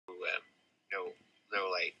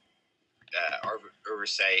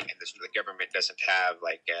oversight, and the government doesn't have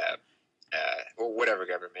like or whatever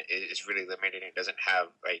government is really limited and doesn't have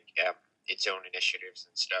like its own initiatives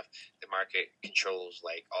and stuff. The market controls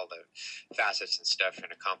like all the facets and stuff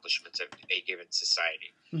and accomplishments of a given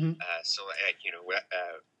society. So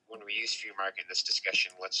when we use free market in this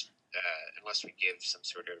discussion, unless we give some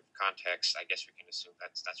sort of context, I guess we can assume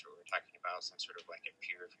that's what we're talking about, some sort of like a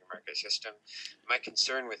pure free market system. My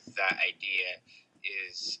concern with that idea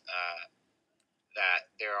is that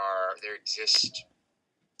there exist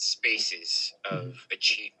spaces of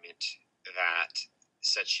achievement that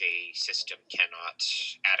such a system cannot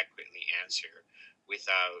adequately answer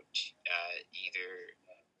without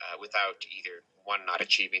either one, not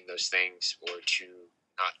achieving those things, or two,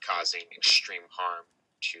 not causing extreme harm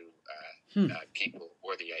to people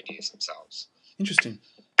or the ideas themselves. Interesting.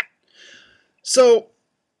 So,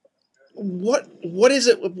 what is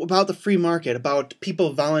it about the free market, about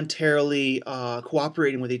people voluntarily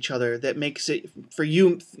cooperating with each other, that makes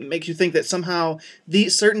you think that somehow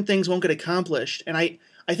these certain things won't get accomplished? And I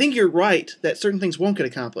think you're right that certain things won't get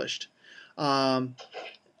accomplished.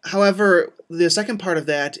 However, the second part of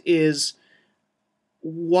that is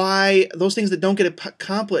why those things that don't get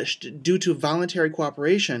accomplished due to voluntary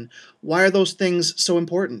cooperation, why are those things so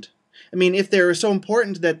important? I mean, if they're so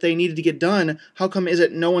important that they needed to get done, how come is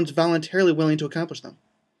it no one's voluntarily willing to accomplish them?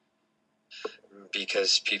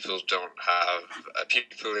 Because people don't have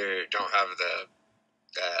the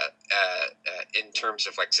in terms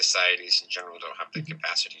of like societies in general, don't have the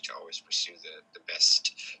capacity to always pursue the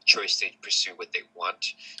best choice. They pursue what they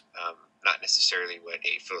want, not necessarily what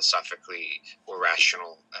a philosophically or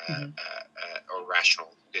rational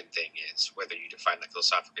good thing is. Whether you define that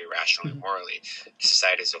philosophically, rationally, or morally,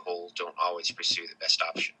 society as a whole don't always pursue the best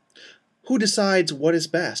option. Who decides what is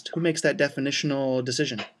best? Who makes that definitional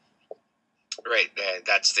decision? Right,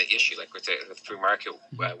 that's the issue. Like with the free market,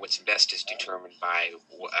 what's best is determined by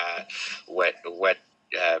what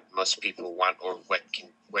most people want, or what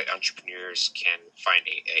entrepreneurs can find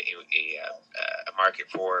a market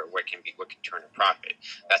for, what can turn a profit.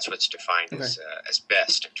 That's what's defined as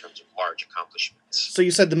best in terms of large accomplishments. So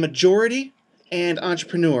you said the majority and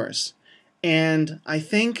entrepreneurs, and I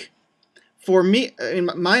think for me, in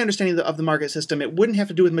my understanding of the market system, it wouldn't have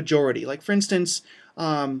to do with majority. Like for instance,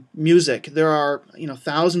 music. There are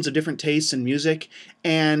thousands of different tastes in music,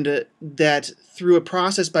 and that through a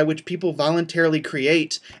process by which people voluntarily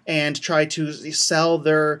create and try to sell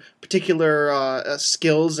their particular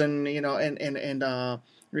skills and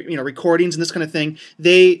recordings and this kind of thing.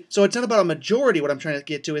 So it's not about a majority. What I'm trying to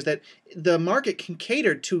get to is that the market can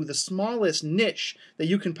cater to the smallest niche that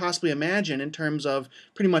you can possibly imagine in terms of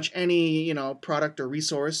pretty much any product or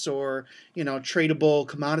resource or tradable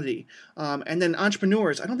commodity. And then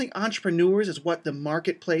entrepreneurs. I don't think entrepreneurs is what the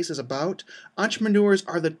marketplace is about. Entrepreneurs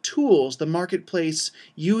are the tools the marketplace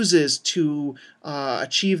uses to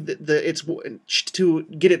achieve to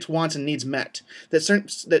get its wants and needs met.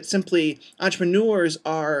 That simply entrepreneurs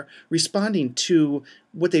are responding to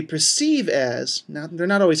what they perceive as, now they're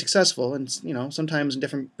not always successful, and sometimes in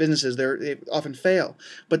different businesses they often fail,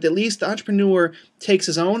 but at least the entrepreneur takes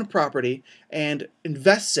his own property and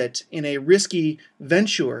invests it in a risky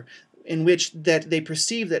venture in which that they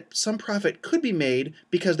perceive that some profit could be made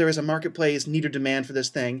because there is a marketplace need or demand for this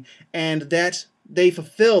thing, and that they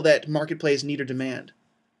fulfill that marketplace need or demand.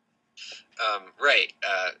 Right.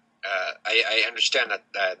 I understand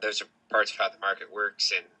that those are parts of how the market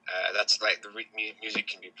works, and that's like the music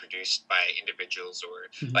can be produced by individuals or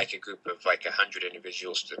like a group of like 100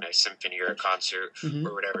 individuals in a symphony or a concert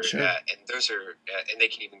or whatever. Sure. And those are, and they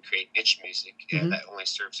can even create niche music that only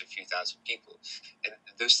serves a few thousand people. And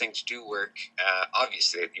those things do work.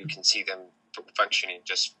 Obviously, you can see them functioning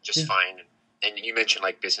just fine. And you mentioned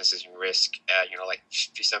like businesses and risk. Like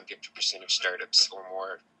some 50% of startups or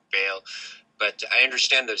more fail. But I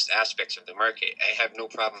understand those aspects of the market. I have no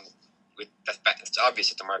problem with the fact it's obvious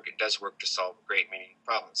that the market does work to solve a great many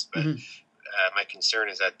problems. But my concern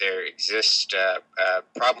is that there exist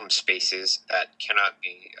problem spaces that cannot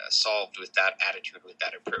be solved with that attitude, with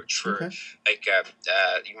that approach.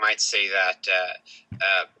 You might say that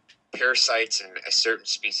parasites in a certain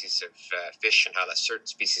species of fish, and how that certain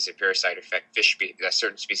species of parasite affect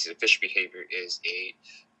certain species of fish behavior is a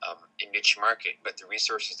niche market, but the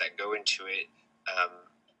resources that go into it,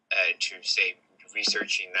 to say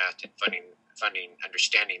researching that and funding,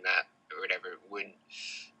 understanding that or whatever,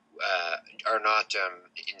 are not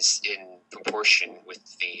in proportion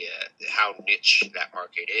with the how niche that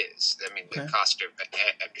market is. I mean, the cost of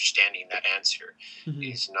understanding that answer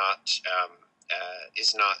is not.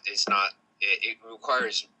 It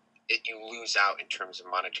requires you lose out in terms of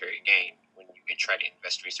monetary gain when you you try to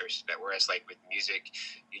invest resources. But whereas like with music,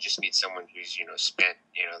 you just need someone who's spent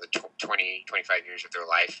the 20, 25 years of their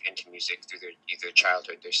life into music through their either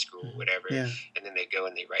childhood, their school, whatever, Yeah. and then they go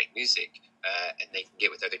and they write music, and they can get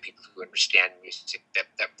with other people who understand music.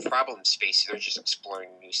 That problem space, they're just exploring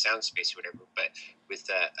new sound space, or whatever. But with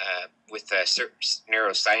certain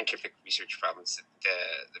neuroscientific research problems,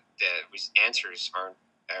 the answers aren't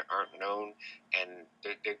known, and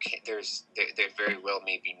there very well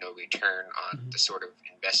may be no return on the sort of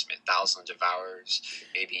investment, thousands of hours,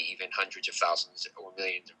 maybe even hundreds of thousands or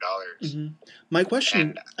millions of dollars. My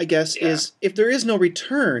question, I guess, is if there is no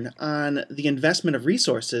return on the investment of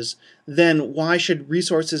resources, then why should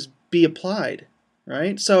resources be applied,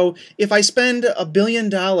 right? So if I spend $1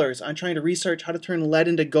 billion on trying to research how to turn lead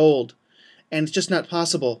into gold, and it's just not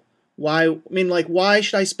possible, why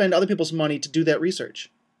should I spend other people's money to do that research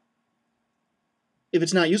if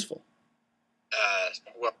it's not useful?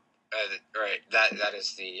 Right. That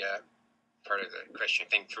is the part of the question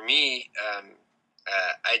thing. For me,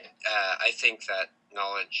 I think that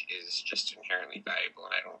knowledge is just inherently valuable,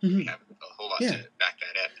 and I don't really have a whole lot to back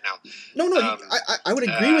that up. Now, no, I would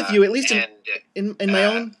agree with you, at least in my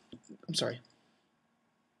own. I'm sorry.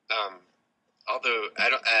 Although I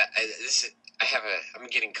don't, I'm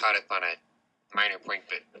getting caught up on a minor point,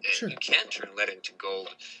 but you can't turn lead into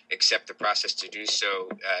gold, except the process to do so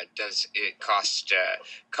does it cost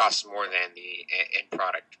more than the end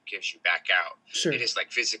product gives you back out. Sure. It is like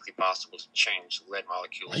physically possible to change lead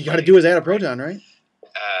molecules. All you got to do is add a proton, right?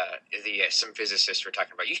 Some physicists were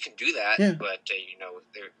talking about you can do that, but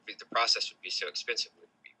the process would be so expensive, it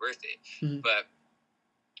wouldn't be worth it. But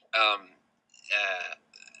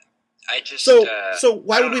I just so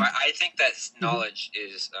why would we? I think that knowledge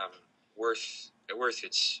is worth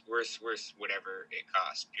whatever it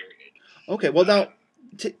costs. Period. Okay. Well, now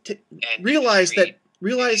realize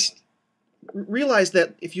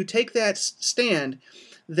that if you take that stand,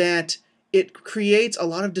 that it creates a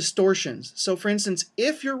lot of distortions. So, for instance,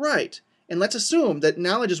 if you're right, and let's assume that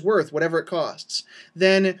knowledge is worth whatever it costs,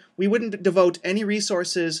 then we wouldn't devote any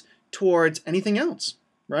resources towards anything else,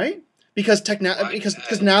 right? Because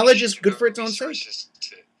because knowledge is good for its own sake.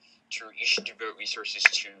 You should devote resources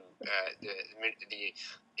to the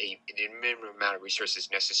minimum amount of resources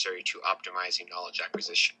necessary to optimizing knowledge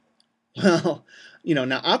acquisition. Well,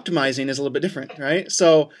 now optimizing is a little bit different, right?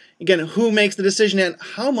 So again, who makes the decision and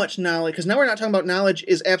how much knowledge? Because now we're not talking about knowledge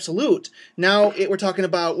is absolute. Now we're talking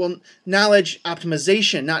about knowledge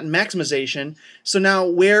optimization, not maximization. So now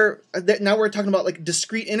we're talking about like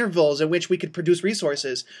discrete intervals in which we could produce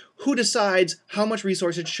resources. Who decides how much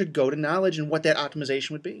resources should go to knowledge and what that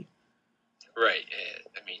optimization would be? Right.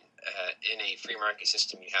 In a free market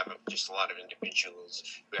system, you have just a lot of individuals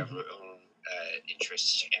who have their own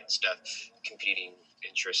interests and stuff, competing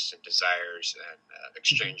interests and desires, and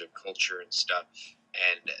exchange of culture and stuff.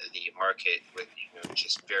 And the market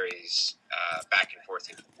just varies back and forth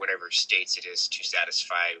in whatever states it is to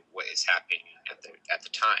satisfy what is happening at the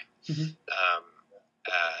time.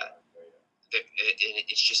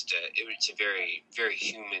 It's a very, very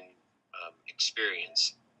human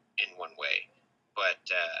experience in one way, but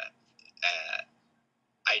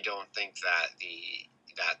I don't think that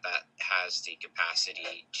that has the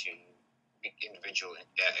capacity to a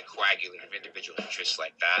coagulate of individual interests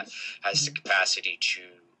like that has the capacity to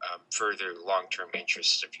further long-term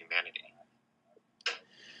interests of humanity.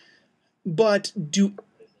 But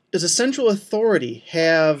does a central authority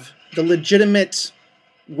have the legitimate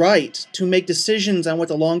right to make decisions on what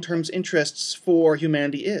the long-term interests for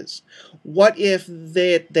humanity is? What if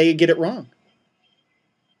they get it wrong?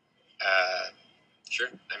 Sure.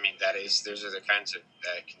 I mean, those are the kinds of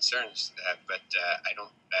concerns, but I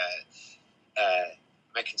don't.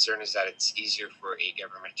 My concern is that it's easier for a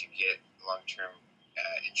government to get long-term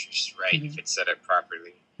interests right if it's set up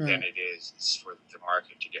properly than it is for the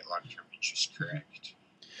market to get long-term interests correct.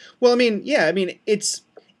 Well,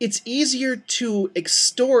 it's easier to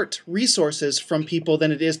extort resources from people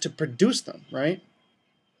than it is to produce them, right?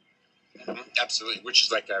 Absolutely, which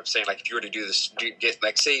is like I'm saying, like if you were to do this,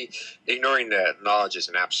 say, ignoring the knowledge is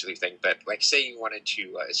an absolute thing, but like say you wanted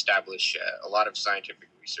to establish a lot of scientific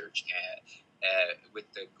research with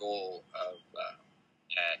the goal of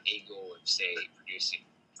say producing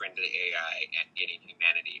friendly AI and getting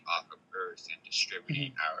humanity off of Earth and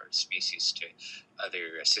distributing our species to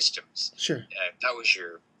other systems. Sure. If that was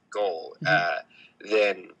your goal,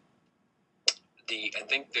 then I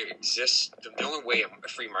think there exists the only way a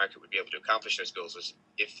free market would be able to accomplish those goals was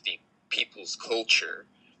if the people's culture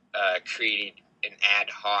created an ad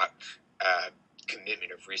hoc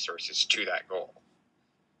commitment of resources to that goal.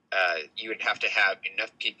 you would have to have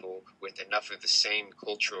enough people with enough of the same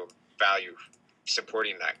cultural value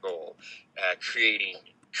supporting that goal, creating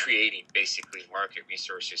basically market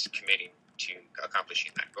resources committing to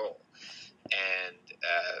accomplishing that goal. And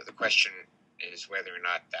the question is whether or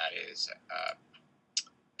not that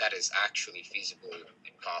is actually feasible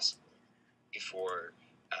and possible before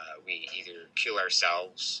we either kill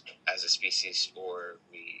ourselves as a species or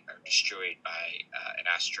we are destroyed by an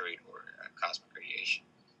asteroid or cosmic radiation.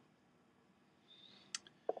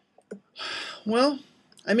 Well,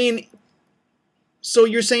 I mean, so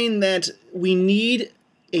you're saying that we need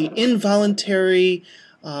a involuntary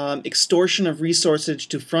extortion of resources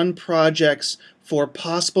to fund projects for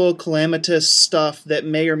possible calamitous stuff that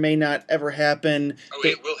may or may not ever happen. Oh,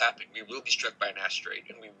 it will happen. We will be struck by an asteroid,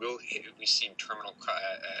 and we will receive terminal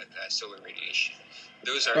solar radiation.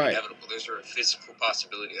 Those are inevitable. Those are a physical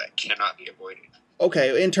possibility that cannot be avoided.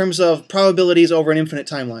 Okay, in terms of probabilities over an infinite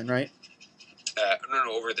timeline, right?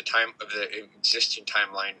 No, over the time of the existing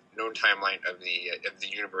timeline, known timeline of the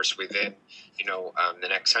universe within, the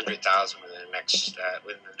next 100,000, within the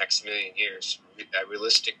next million years,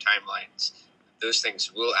 realistic timelines. Those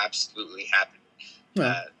things will absolutely happen.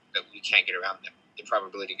 But we can't get around them. The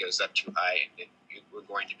probability goes up too high, and we're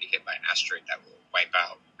going to be hit by an asteroid that will wipe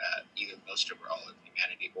out either most or all of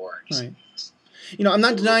humanity or our descendants. I'm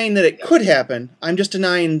not denying that it could happen. I'm just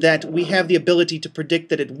denying that we have the ability to predict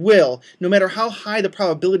that it will, no matter how high the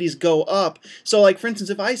probabilities go up. So, like, for instance,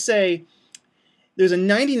 if I say there's a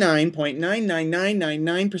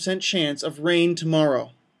 99.99999% chance of rain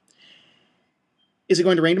tomorrow, is it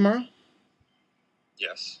going to rain tomorrow?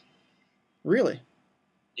 Yes. Really?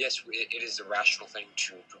 Yes, it is a rational thing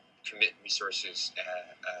to commit resources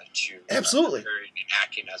to absolutely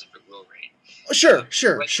acting as if it will rain. Sure.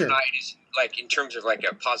 Like in terms of like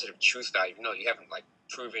a positive truth value, no, you haven't like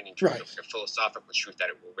proven in terms of a philosophical truth that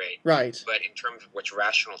it will rain. Right. But in terms of what's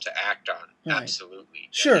rational to act on, absolutely.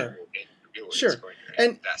 Sure.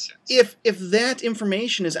 And if that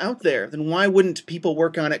information is out there, then why wouldn't people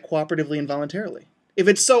work on it cooperatively and voluntarily? If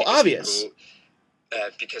it's so obvious.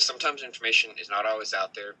 Because sometimes information is not always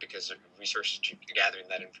out there because resources to gathering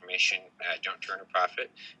that information don't turn a profit,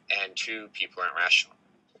 and two, people aren't rational.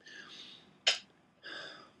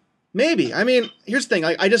 Maybe. I mean, here's the thing.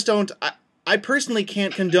 I just don't... I personally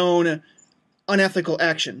can't condone unethical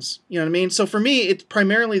actions. You know what I mean? So for me, it's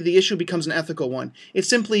primarily the issue becomes an ethical one. It's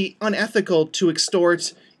simply unethical to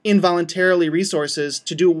extort involuntarily resources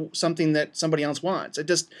to do something that somebody else wants. It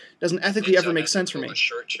just doesn't ethically ever make sense for me. It's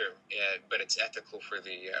short term, but it's ethical for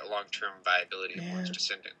the long term viability of one's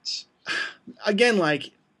descendants. Again, if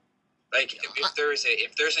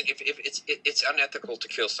it's unethical to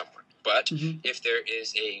kill someone, but if there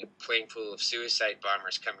is a plane full of suicide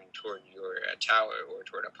bombers coming toward your tower or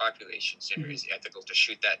toward a population center, is it ethical to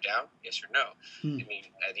shoot that down? Yes or no? I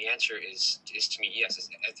mean, the answer is to me, yes. It's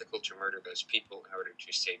ethical to murder those people in order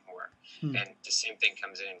to save more. And the same thing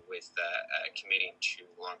comes in with committing to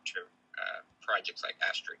long-term projects like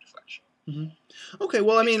asteroid deflection. Okay,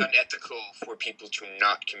 well, I mean... It's unethical for people to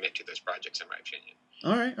not commit to those projects, in my opinion.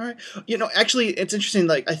 All right. Actually, it's interesting,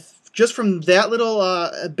 just from that little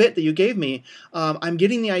bit that you gave me, I'm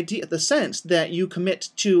getting the sense that you commit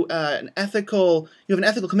to you have an ethical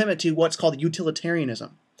commitment to what's called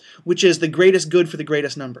utilitarianism, which is the greatest good for the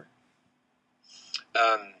greatest number.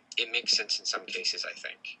 It makes sense in some cases, I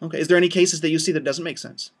think. Okay, is there any cases that you see that doesn't make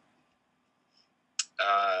sense?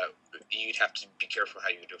 You'd have to be careful how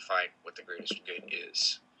you define what the greatest good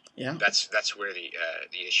is. Yeah, that's where the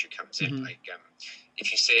issue comes in.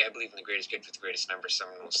 If you say I believe in the greatest good for the greatest number,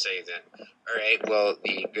 someone will say then, all right, well,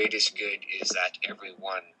 the greatest good is that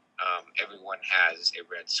everyone has a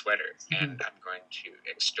red sweater, and I'm going to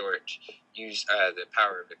use the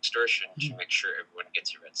power of extortion to make sure everyone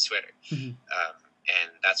gets a red sweater. And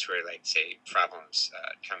that's where, say, problems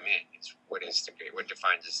come in. It's what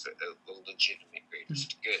defines as the legitimate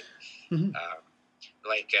greatest good.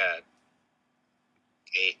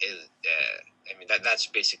 That's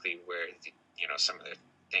basically where some of the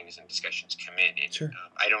things and discussions come in. And,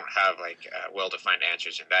 I don't have well-defined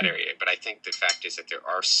answers in that area, but I think the fact is that there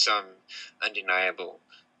are some undeniable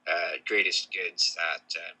greatest goods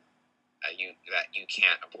that you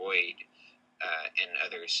can't avoid, and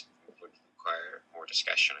others would require more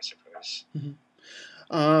discussion, I suppose.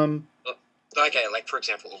 For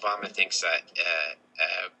example, Obama thinks that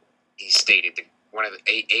he stated that one of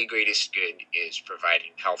the greatest good is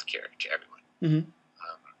providing health care to everyone.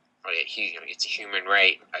 It's a human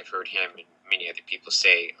right. I've heard him and many other people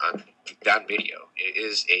say on video, it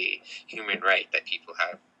is a human right that people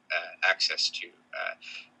have access to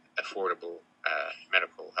affordable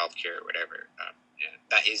medical health care or whatever.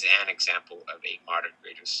 that is an example of a modern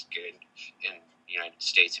greatest good in the United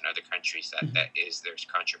States and other countries there's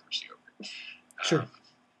controversy over. Sure.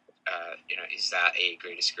 Is that a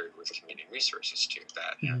greatest good worth committing resources to?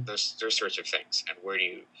 That those sorts of things, and where do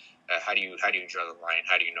you, how do you draw the line?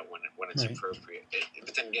 How do you know when it's appropriate?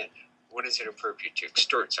 But then again, when is it appropriate to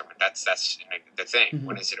extort someone? That's the thing.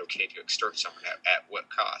 When is it okay to extort someone at what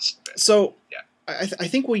cost? But, so I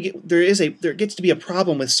think there gets to be a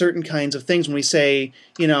problem with certain kinds of things when we say,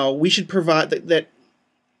 we should provide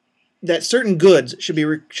that certain goods should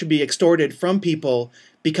be extorted from people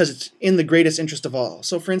because it's in the greatest interest of all.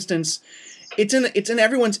 So, for instance, it's in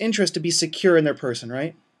everyone's interest to be secure in their person,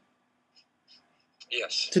 right?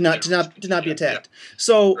 Yes. To not be attacked. Yeah.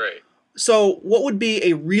 So, right. So, what would be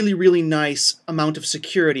a really, really nice amount of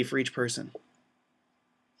security for each person?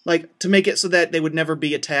 Like, to make it so that they would never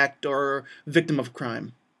be attacked or victim of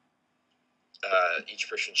crime. Each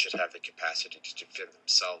person should have the capacity to defend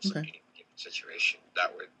themselves in any given situation.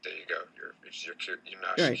 That would, there you go. You're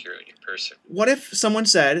now a security person. What if someone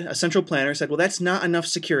said, a central planner said, well, that's not enough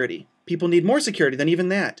security. People need more security than even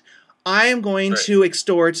that. I am going to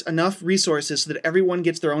extort enough resources so that everyone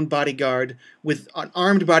gets their own bodyguard, with an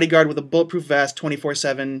armed bodyguard with a bulletproof vest,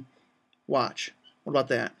 24/7 watch. What about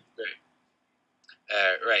that?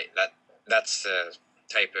 Right. That's the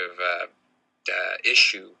type of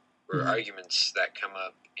issue or arguments that come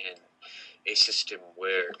up in a system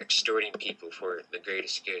where extorting people for the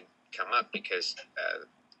greatest good come up, because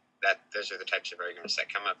those are the types of arguments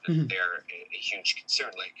that come up, and they are a huge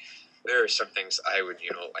concern. Like, there are some things I would,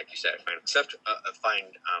 like you said, find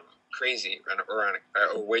crazy or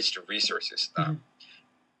a waste of resources.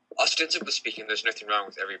 Ostensibly speaking, there's nothing wrong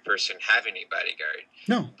with every person having a bodyguard.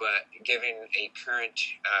 No. But given a current,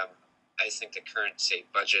 I think the current, say,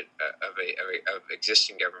 budget of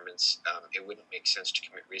existing governments, it wouldn't make sense to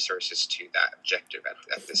commit resources to that objective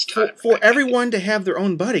at this time. For everyone to have their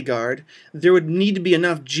own bodyguard, there would need to be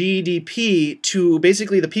enough GDP to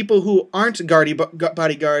basically the people who aren't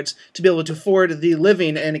bodyguards to be able to afford the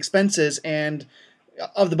living and expenses and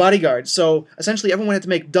of the bodyguard. So essentially, everyone had to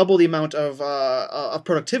make double the amount of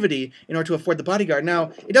productivity in order to afford the bodyguard.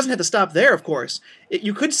 Now, it doesn't have to stop there, of course.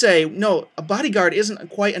 You could say, no, a bodyguard isn't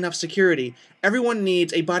quite enough security. Everyone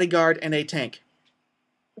needs a bodyguard and a tank.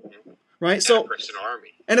 Right? And a personal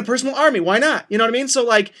army. And a personal army. Why not? You know what I mean? So,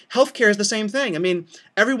 like, healthcare is the same thing. I mean,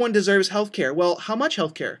 everyone deserves healthcare. Well, how much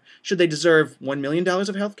healthcare? Should they deserve $1 million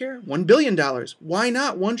of healthcare? $1 billion? Why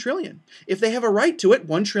not $1 trillion? If they have a right to it,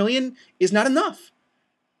 $1 trillion is not enough.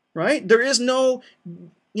 Right? There is no,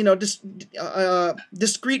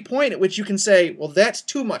 discrete point at which you can say, well, that's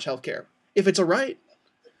too much healthcare, if it's a right.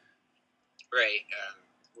 Right.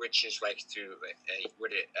 Which is like through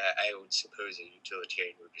I would suppose a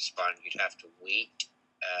utilitarian would respond. You'd have to weight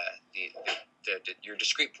your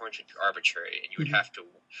discrete points would be arbitrary, and you would have to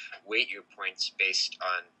weight your points based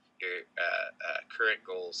on your current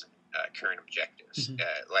goals and current objectives.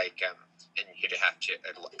 And you'd have to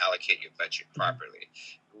allocate your budget properly,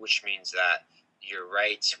 which means that your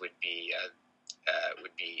rights would be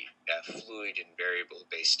fluid and variable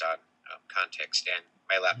based on context. And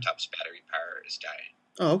my laptop's battery power is dying.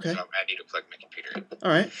 Oh, okay. So I need to plug my computer in.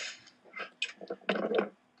 All right.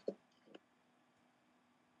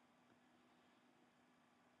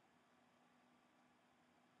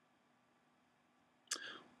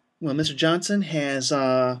 Well, Mr. Johnson has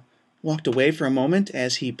walked away for a moment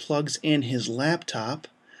as he plugs in his laptop.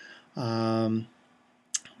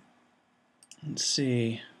 Let's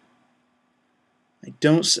see.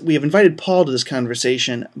 We have invited Paul to this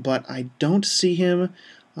conversation, but I don't see him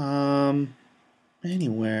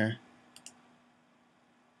anywhere.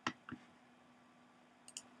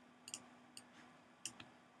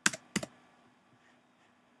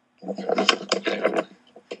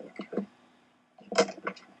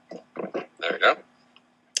 There we go.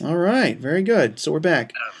 All right, very good. So we're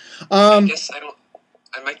back. I guess I'm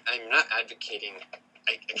not advocating.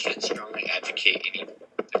 I can't strongly advocate any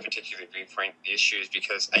particular viewpoint. The issue is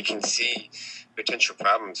because I can see potential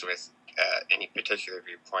problems with any particular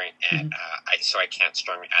viewpoint, and so I can't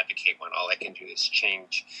strongly advocate one. All I can do is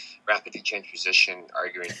rapidly change position,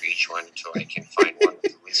 arguing for each one until I can find one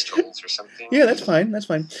with the least holes or something. Yeah, that's fine. That's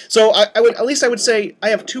fine. So I would say I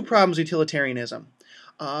have two problems with utilitarianism.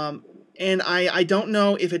 And I don't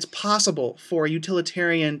know if it's possible for a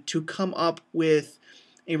utilitarian to come up with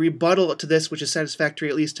a rebuttal to this which is satisfactory,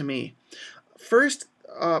 at least to me. First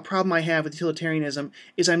problem I have with utilitarianism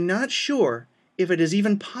is I'm not sure if it is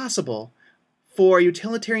even possible for a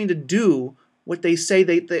utilitarian to do what they say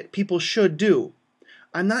that people should do.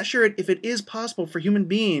 I'm not sure if it is possible for human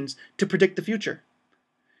beings to predict the future.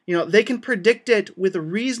 You know, they can predict it with a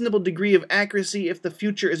reasonable degree of accuracy if the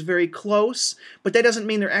future is very close, but that doesn't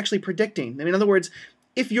mean they're actually predicting. I mean, in other words,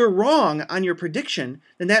 if you're wrong on your prediction,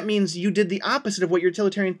 then that means you did the opposite of what your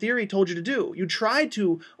utilitarian theory told you to do. You tried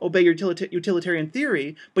to obey your utilitarian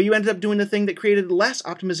theory, but you ended up doing the thing that created less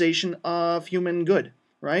optimization of human good,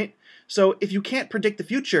 right? So if you can't predict the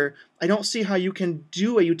future, I don't see how you can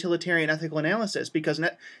do a utilitarian ethical analysis, because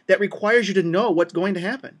that requires you to know what's going to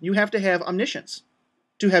happen. You have to have omniscience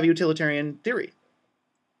to have a utilitarian theory.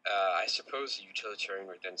 I suppose the utilitarian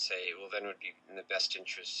would then say, well, then it would be in the best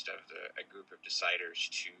interest of a group of deciders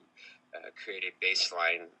to create a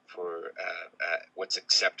baseline for what's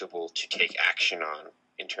acceptable to take action on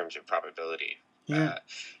in terms of probability. Yeah.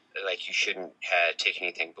 Like you shouldn't take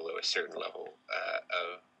anything below a certain level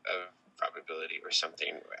of probability or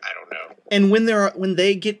something. I don't know. And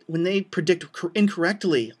when they predict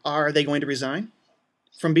incorrectly, are they going to resign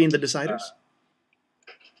from being the deciders?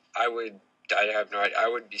 I have no idea. I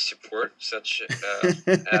would support such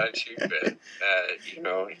attitude, but you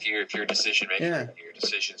know, if you're a decision maker, and your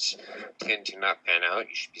decisions tend to not pan out,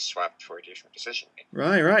 you should be swapped for a different decision maker.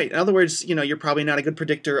 Right. In other words, you know, you're probably not a good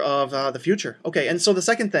predictor of the future. Okay, and so the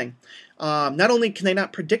second thing, not only can they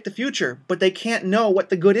not predict the future, but they can't know what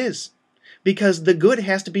the good is, because the good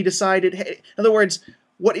has to be decided. In other words,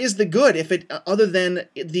 what is the good if it other than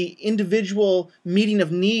the individual meeting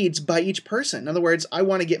of needs by each person? In other words, I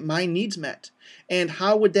want to get my needs met. And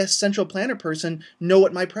how would that central planner person know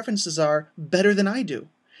what my preferences are better than I do?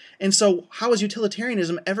 And so how is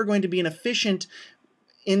utilitarianism ever going to be an efficient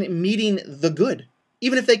in meeting the good?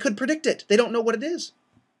 Even if they could predict it, they don't know what it is.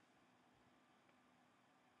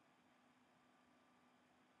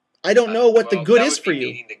 I don't know what the good is for you.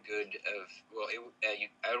 Meeting the good of, well,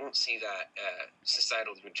 I don't see that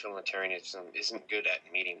societal utilitarianism isn't good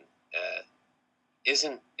at meeting,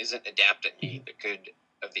 isn't adept at meeting the good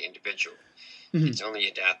of the individual. Mm-hmm. It's only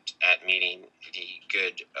adept at meeting the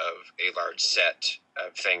good of a large set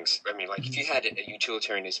of things. I mean, like if you had a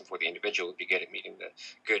utilitarianism for the individual, it would be good at meeting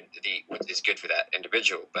what is good for that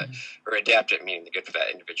individual, but or adept at meeting the good for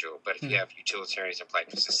that individual. But if you have utilitarianism applied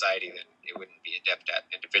to society, then it wouldn't be adept at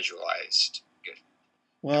individualized good.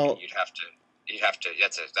 Well, I mean, you'd have to.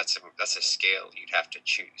 That's a scale you'd have to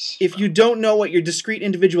choose. If you don't know what your discrete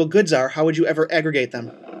individual goods are, how would you ever aggregate them?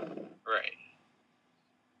 Right.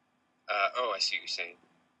 I see what you're saying.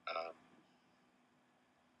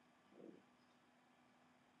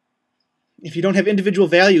 If you don't have individual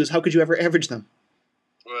values, how could you ever average them?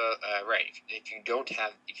 Well, right. If you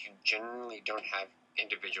generally don't have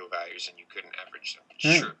individual values, then you couldn't average them.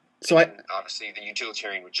 Right. Sure. So obviously the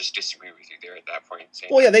utilitarian would just disagree with you there at that point.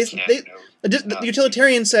 Saying, well, yeah, the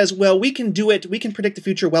utilitarian says, well, we can do it. We can predict the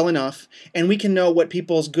future well enough, and we can know what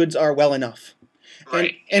people's goods are well enough.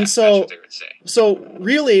 Right. And so, that's what they would say. So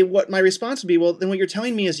really, what my response would be, well, then what you're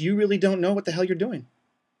telling me is you really don't know what the hell you're doing.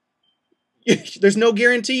 There's no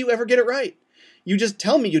guarantee you ever get it right. You just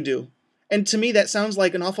tell me you do. And to me, that sounds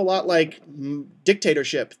like an awful lot like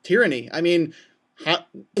dictatorship, tyranny. I mean,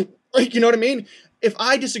 you know what I mean? If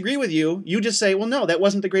I disagree with you, you just say, well, no, that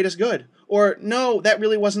wasn't the greatest good. Or, no, that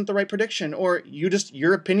really wasn't the right prediction. Or,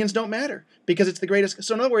 your opinions don't matter because it's the greatest.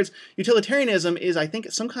 So, in other words, utilitarianism is, I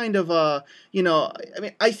think, some kind of, I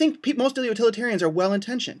think most of the utilitarians are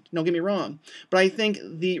well-intentioned. Don't get me wrong. But I think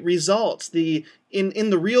the results, in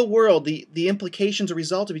the real world, the implications or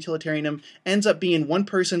result of utilitarianism ends up being one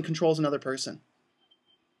person controls another person.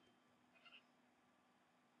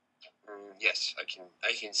 Yes, I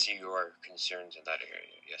can see your concerns in that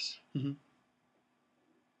area. Yes. Mm-hmm.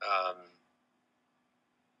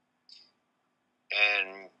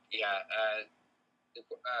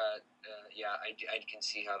 I can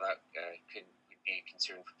see how that could be a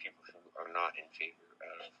concern for people who are not in favor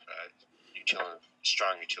of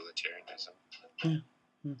strong utilitarianism.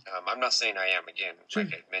 Mm-hmm. I'm not saying I am. Again, sure.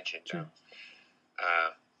 Like I mentioned. Sure.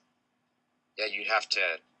 You'd have to.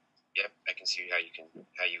 Yep, I can see how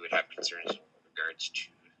you would have concerns in regards to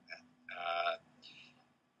that.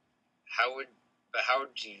 How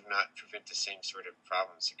do you not prevent the same sort of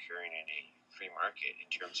problems occurring in a free market in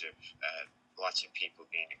terms of lots of people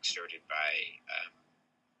being extorted by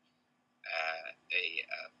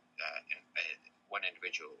one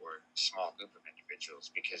individual or small group of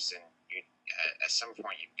individuals? Because then at some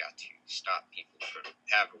point you've got to stop people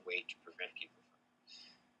have a way to prevent people from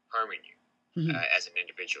harming you. Mm-hmm. As an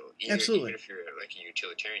individual. Absolutely. Even if you're like a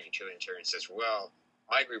utilitarian says, well,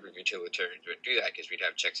 my group of utilitarians would do that because we'd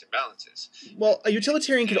have checks and balances. Well, a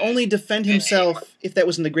utilitarian could only defend himself if that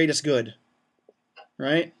was in the greatest good,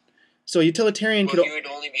 right? So a utilitarian you would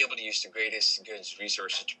only be able to use the greatest goods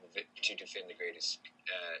resources to defend the greatest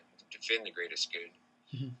good.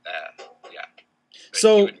 Mhm. Yeah, but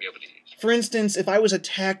So, you wouldn't be able to use. for instance, if I was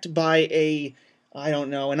attacked by I don't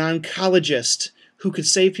know, an oncologist who could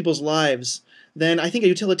save people's lives, then I think a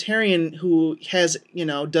utilitarian who has,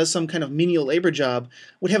 does some kind of menial labor job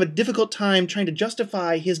would have a difficult time trying to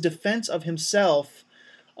justify his defense of himself,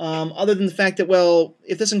 other than the fact that, well,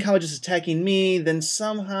 if this oncologist is attacking me, then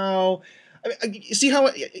somehow, you see how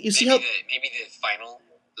Maybe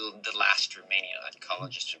the last remaining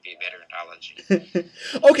oncologist would be a better analogy.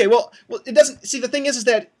 Okay, well, it doesn't. See, the thing is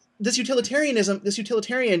that this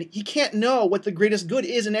utilitarian, he can't know what the greatest good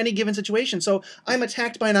is in any given situation. So I'm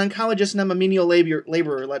attacked by an oncologist and I'm a menial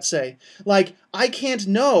laborer, let's say. Like, I can't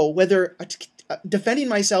know whether defending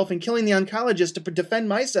myself and killing the oncologist to defend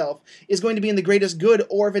myself is going to be in the greatest good,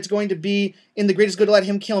 or if it's going to be in the greatest good to let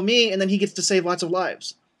him kill me and then he gets to save lots of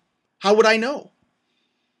lives. How would I know?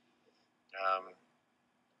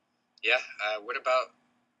 Yeah. What about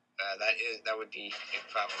that would be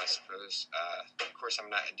a problem, I suppose. Of course, I'm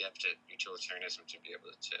not adept at utilitarianism to be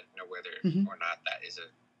able to know whether or not that is a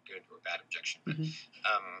good or bad objection. But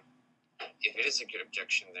if it is a good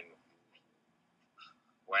objection, then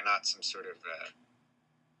why not some sort of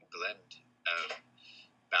blend of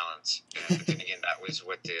balance? But then again, that was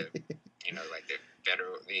what the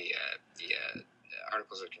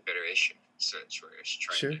Articles of Confederation, such were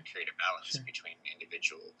trying to create a balance between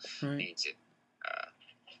individual needs and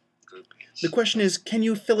group needs. The question is, can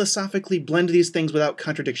you philosophically blend these things without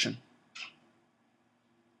contradiction?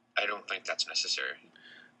 I don't think that's necessary.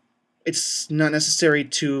 It's not necessary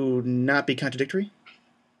to not be contradictory?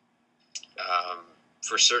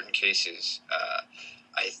 For certain cases,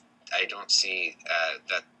 I don't see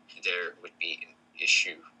that there would be an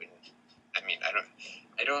issue.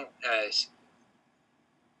 I don't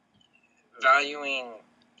valuing.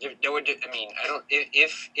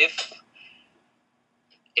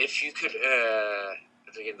 If you could,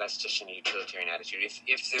 again, that's just a utilitarian attitude.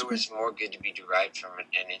 If there was more good to be derived from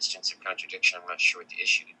an instance of contradiction, I'm not sure what the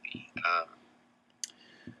issue would be.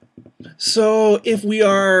 So if we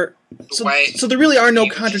are, so there really are no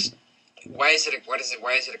contradictions. Why is it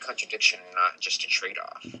a contradiction and not just a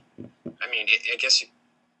trade-off? I mean, I guess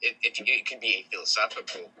it can be a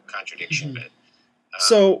philosophical contradiction, but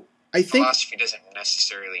so I think philosophy doesn't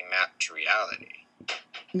necessarily map to reality.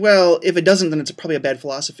 Well, if it doesn't, then it's probably a bad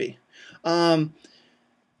philosophy. How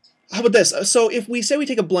about this? So if we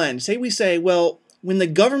take a blend, say we say, well, when the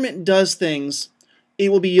government does things, it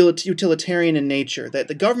will be utilitarian in nature, that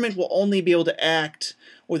the government will only be able to act,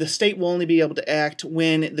 or the state will only be able to act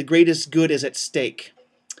when the greatest good is at stake.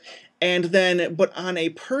 And then, but on a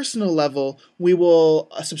personal level, we will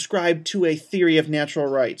subscribe to a theory of natural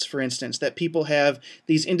rights, for instance, that people have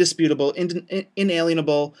these indisputable,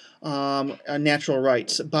 inalienable natural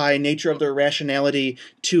rights by nature of their rationality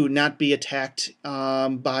to not be attacked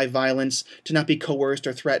by violence, to not be coerced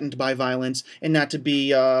or threatened by violence, and not to be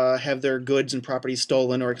have their goods and property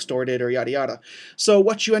stolen or extorted or yada yada. So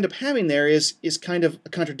what you end up having there is kind of a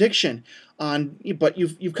contradiction. But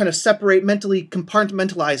you've kind of mentally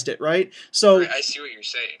compartmentalized it, right? So I see what you're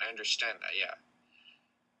saying. I understand that. Yeah.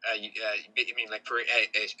 I mean, like for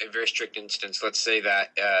a very strict instance, let's say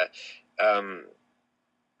that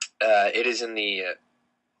it is in the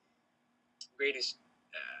greatest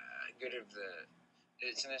good of the.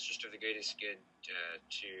 It's in the interest of the greatest good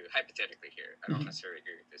to, hypothetically here, I don't necessarily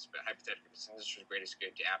agree with this, but hypothetically, it's in the interest of the greatest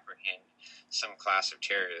good to apprehend some class of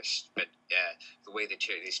terrorists, but the way that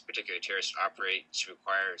these particular terrorists operate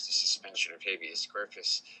requires the suspension of habeas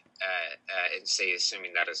corpus, and say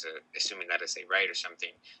assuming that is a right or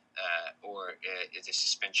something, or the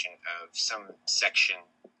suspension of some section,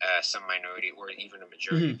 some minority, or even a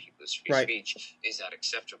majority of people's free speech, is that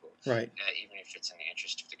acceptable? Right. Even if it's in the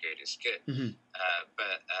interest of the greatest good.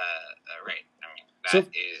 Right. I mean, that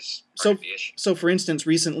is part of the issue. So, for instance,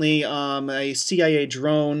 recently, a CIA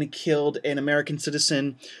drone killed an American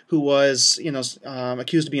citizen who was,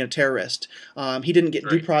 accused of being a terrorist. He didn't get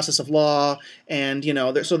due process of law, and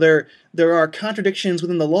there are contradictions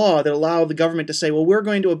within the law that allow the government to say, well, we're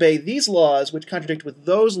going to obey these laws, which contradict with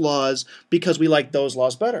those laws because we like those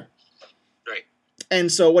laws better. Right.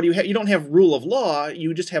 And so, what do you have? You don't have rule of law.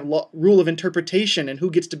 You just have rule of interpretation, and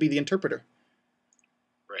who gets to be the interpreter.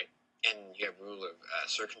 And you have rule of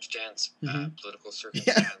circumstance, political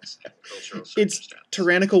circumstance, and cultural circumstance. It's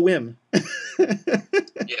tyrannical whim.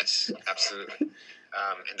 Yes, absolutely.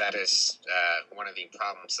 And that is one of the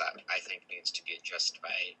problems that I think needs to be addressed by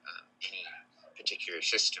any particular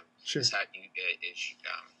system. Sure. Is how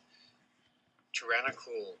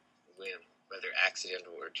tyrannical whim, whether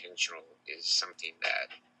accidental or intentional, is something that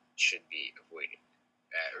should be avoided,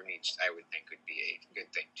 or needs, I would think, would be a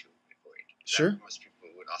good thing to avoid. Sure. Most people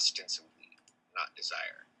would ostensibly not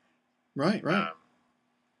desire. Right. But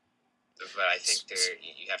I think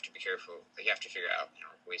you have to be careful. You have to figure out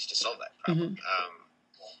ways to solve that problem.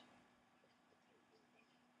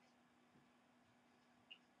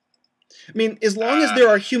 I mean, as long as there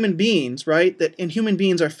are human beings, right, and human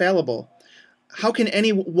beings are fallible, how can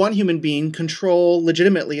any one human being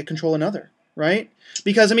legitimately control another, right?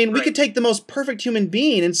 Because, I mean, we could take the most perfect human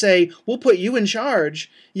being and say, we'll put you in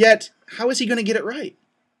charge, yet how is he going to get it right?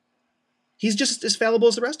 He's just as fallible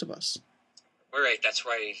as the rest of us. Right. That's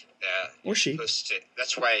why. Or she.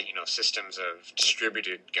 That's why systems of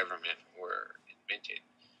distributed government were invented.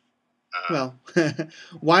 Well,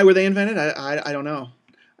 why were they invented? I don't know.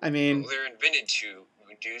 I mean, they're invented to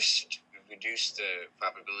reduce the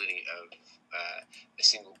probability of a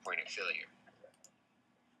single point of failure.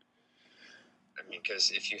 I mean, because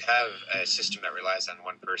if you have a system that relies on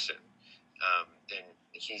one person, then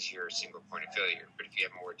he's your single point of failure. But if you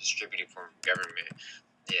have a more distributed form of government,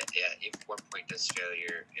 if one point does fail,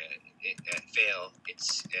 it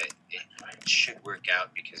should work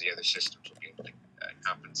out because the other systems will be able to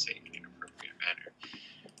compensate in an appropriate manner.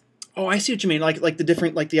 Oh, I see what you mean. Like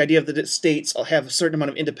the idea of the states have a certain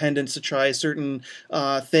amount of independence to try certain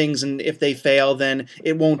things, and if they fail, then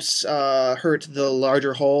it won't hurt the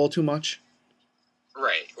larger whole too much.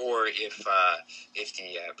 Right. Or if the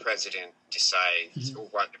president decides, or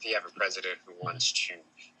if you have a president who wants to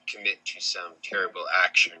commit to some terrible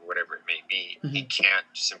action, whatever it may be, he can't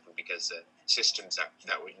simply because the systems that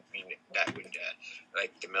would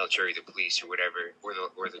like the military, the police, or whatever, or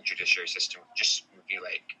the judiciary system just would be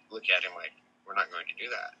like, look at him like, we're not going to do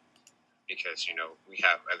that because we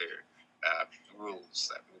have other rules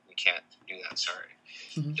that we can't do that. Sorry,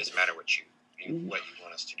 it doesn't matter what you want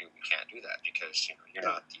us to do. We can't do that because you're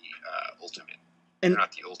not the ultimate. You're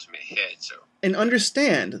not the ultimate head. So and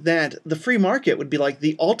understand that the free market would be like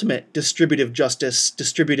the ultimate distributive justice,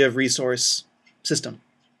 distributive resource system.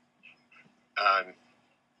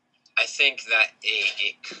 I think that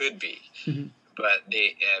it could be, but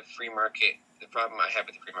the free market. The problem I have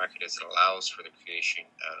with the free market is it allows for the creation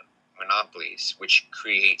of monopolies, which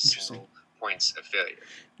create single points of failure.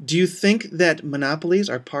 Do you think that monopolies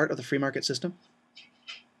are part of the free market system?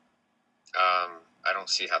 I don't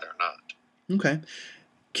see how they're not. Okay.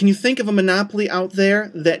 Can you think of a monopoly out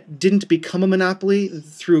there that didn't become a monopoly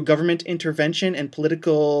through government intervention and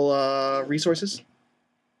political resources?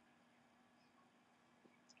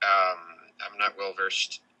 I'm not well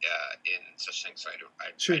versed in such things, so I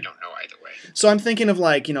don't know either way. So I'm thinking of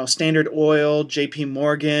Standard Oil, J.P.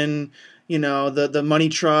 Morgan, the money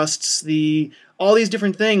trusts, all these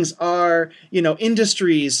different things are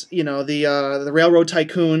industries. The railroad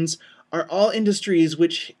tycoons are all industries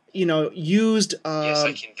which used. Yes,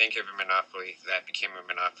 I can think of a monopoly that became a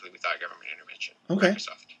monopoly without government intervention. Okay.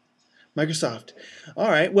 Microsoft. All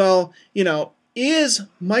right. Well, is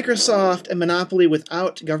Microsoft a monopoly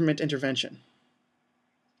without government intervention?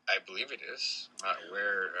 I believe it is. I'm not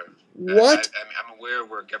aware of. What? I'm aware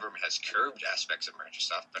where government has curbed aspects of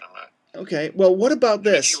Microsoft, but I'm not. Okay. Well, what about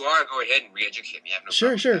this? If you are, go ahead and re-educate me. I have no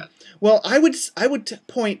problem with that. Well, I would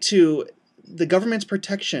point to the government's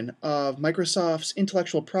protection of Microsoft's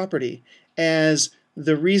intellectual property as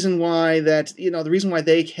the reason why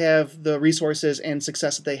they have the resources and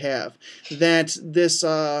success that they have. That this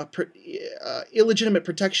illegitimate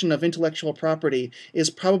protection of intellectual property is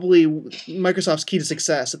probably Microsoft's key to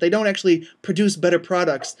success. That they don't actually produce better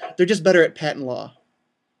products; they're just better at patent law.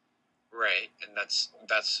 Right, and that's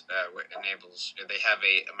what enables. They have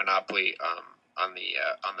a monopoly on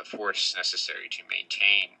the force necessary to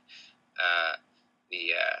maintain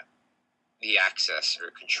the access or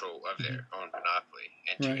control of their own monopoly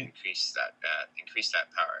and to increase that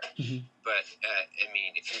power. But I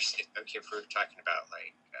mean, if we're talking about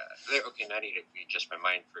now I need to readjust my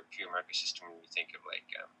mind for a pure market system when we think of where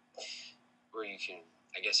you can.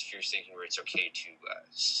 I guess if you're thinking where it's okay to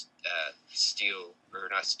steal or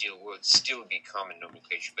not steal, steal would be common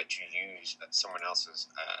nomenclature, but to use someone else's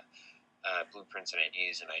blueprints and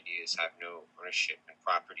ideas have no ownership and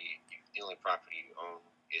property. The only property you own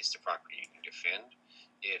is the property you can defend.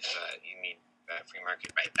 If you mean free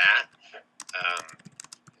market by that,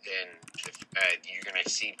 then you're going to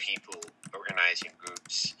see people organizing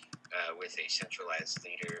groups with a centralized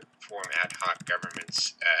leader, form ad hoc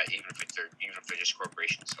governments, even if they're just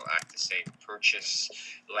corporations, they'll act the same. Purchase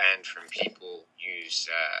land from people, use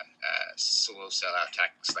slow sellout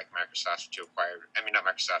tactics like Microsoft to acquire. I mean, not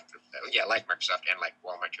Microsoft, like Microsoft and like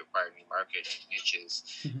Walmart to acquire new market niches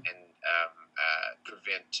and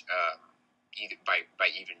prevent either by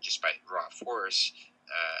raw force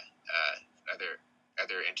other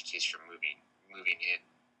entities from moving in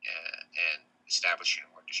and establishing a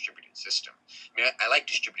more distributed system. I mean, I like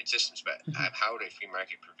distributed systems, but how would a free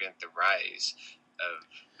market prevent the rise of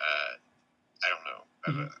I don't know,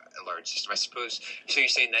 of a large system, I suppose. So you're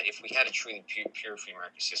saying that if we had a truly pure free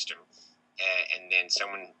market system, and then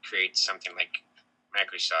someone creates something like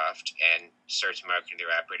Microsoft and starts marketing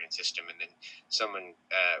their operating system, and then someone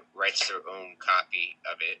writes their own copy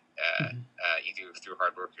of it, either through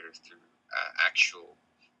hard work or through actual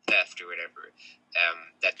theft or whatever,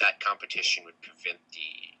 that competition would prevent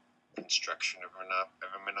the construction of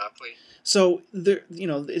a monopoly. So there,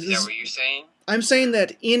 is that what you're saying? I'm saying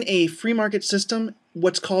that in a free market system,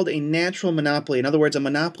 what's called a natural monopoly, in other words, a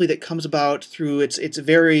monopoly that comes about through its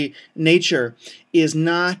very nature, is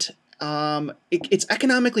not. It's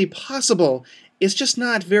economically possible. It's just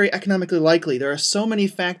not very economically likely. There are so many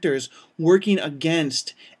factors working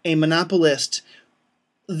against a monopolist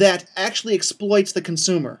that actually exploits the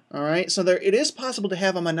consumer. All right, so it is possible to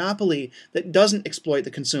have a monopoly that doesn't exploit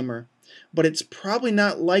the consumer, but it's probably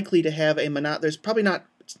not likely to have a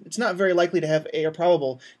It's not very likely to have or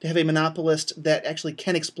probable to have a monopolist that actually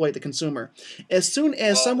can exploit the consumer. As soon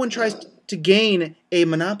as someone tries to gain a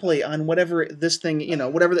monopoly on whatever this thing,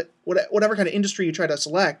 whatever kind of industry you try to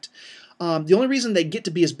select, the only reason they get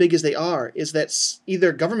to be as big as they are is that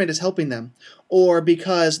either government is helping them, or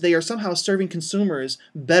because they are somehow serving consumers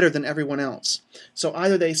better than everyone else. So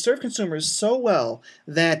either they serve consumers so well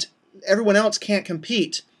that everyone else can't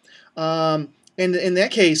compete. And in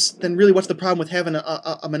that case, then really what's the problem with having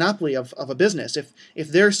a monopoly of a business? If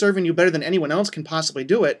they're serving you better than anyone else can possibly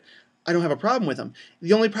do it, I don't have a problem with them.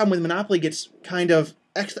 The only problem with monopoly gets kind of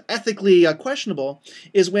ethically questionable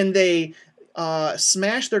is when they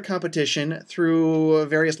smash their competition through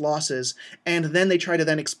various losses, and then they try to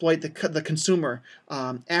then exploit the consumer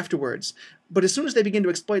afterwards. But as soon as they begin to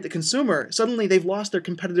exploit the consumer, suddenly they've lost their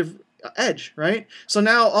competitive edge, right? So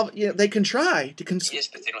now they can try to... Yes,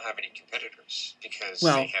 but they don't have any competitors because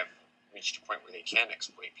they have reached a point where they can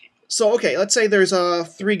exploit people. So, okay, let's say there's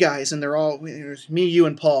 3 guys, and there's me, you,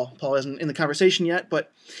 and Paul. Paul isn't in the conversation yet,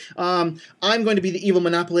 but I'm going to be the evil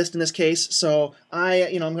monopolist in this case. So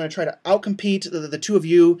I'm going to try to outcompete the 2 of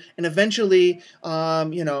you, and eventually,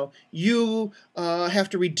 you have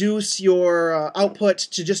to reduce your output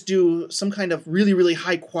to just do some kind of really, really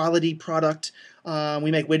high quality product.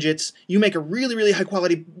 We make widgets. You make a really, really high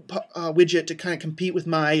quality widget to kind of compete with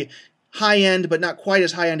my high-end, but not quite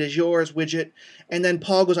as high-end as yours widget, and then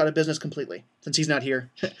Paul goes out of business completely, since he's not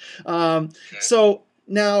here. So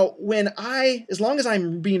now, as long as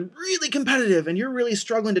I'm being really competitive, and you're really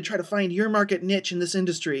struggling to try to find your market niche in this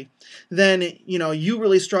industry, then, you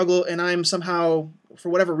really struggle, and I'm somehow, for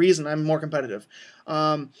whatever reason, I'm more competitive.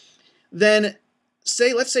 Then,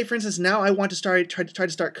 let's say, for instance, now I want to start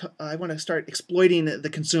exploiting the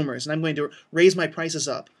consumers, and I'm going to raise my prices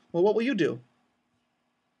up. Well, what will you do?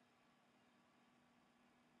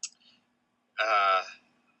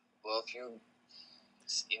 Well,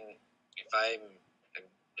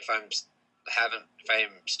 if I'm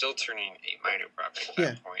still turning a minor profit at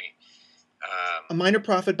that point, a minor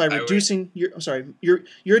profit by reducing you're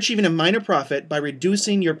achieving a minor profit by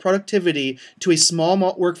reducing your productivity to a small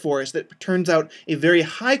workforce that turns out a very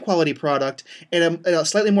high quality product at a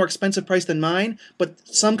slightly more expensive price than mine, but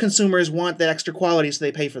some consumers want that extra quality, so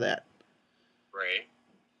they pay for that. Right.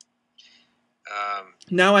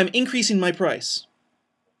 Now I'm increasing my price.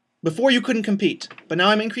 Before you couldn't compete, but now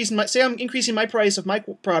I'm increasing my price of my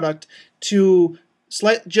product to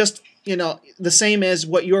the same as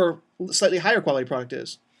what your slightly higher quality product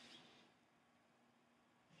is.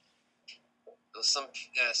 Well,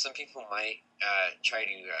 some people might try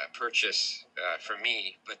to purchase from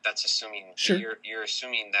me, but that's assuming you're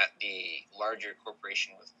assuming that the larger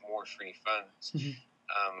corporation with more free funds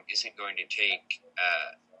isn't going to take.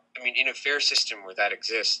 In a fair system where that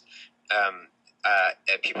exists.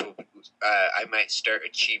 People, I might start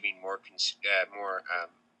achieving more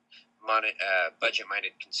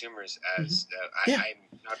budget-minded consumers as I'm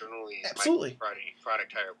not only is my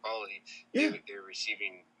product higher quality, they're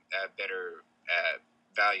receiving better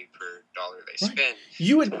value per dollar they spend.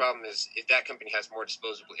 The problem is, if that company has more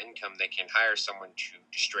disposable income, they can hire someone to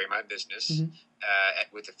destroy my business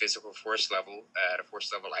with a physical force level, at a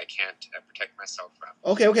force level I can't protect myself from.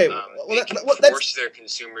 Okay. They can force their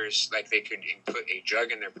consumers, like they could put a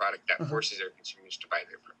drug in their product that forces their consumers to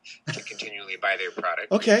continually buy their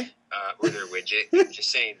product. Okay. Or their widget. I'm just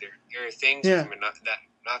saying, there are things that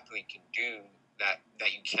monopoly can do that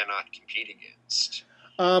you cannot compete against.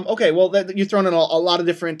 Okay, well, you've thrown in a lot of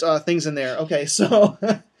different things in there. Okay, so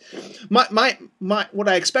my what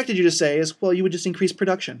I expected you to say is, well, you would just increase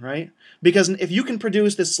production, right? Because if you can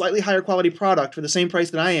produce this slightly higher quality product for the same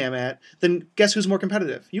price that I am at, then guess who's more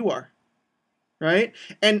competitive? You are, right?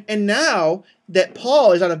 And now that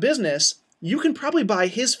Paul is out of business, you can probably buy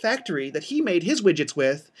his factory that he made his widgets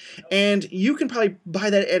with, and you can probably buy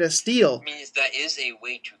that at a steal. I mean, that is a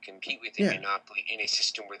way to compete with a monopoly in a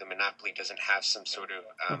system where the monopoly doesn't have some sort of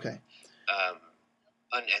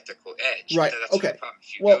unethical edge. Right. That's the problem.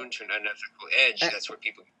 If you go into an unethical edge, that's what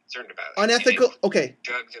people get concerned about. Unethical. Okay.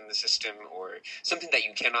 Drugs in the system, or something that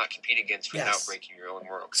you cannot compete against without breaking your own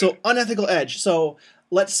moral code. So unethical edge. So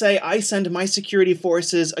let's say I send my security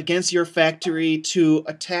forces against your factory to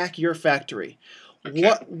attack your factory.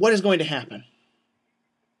 Okay. What is going to happen?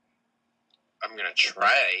 I'm going to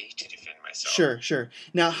try to defend myself. Sure.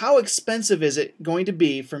 Now, how expensive is it going to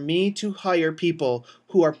be for me to hire people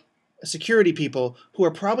who are security people who are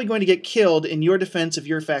probably going to get killed in your defense of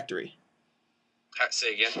your factory?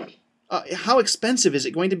 Say again? How expensive is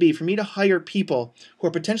it going to be for me to hire people who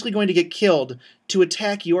are potentially going to get killed to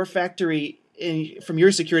attack your factory from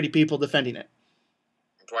your security people defending it?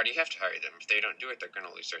 Why do you have to hire them? If they don't do it, they're going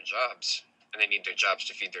to lose their jobs, and they need their jobs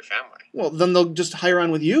to feed their family. Well, then they'll just hire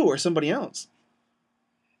on with you or somebody else.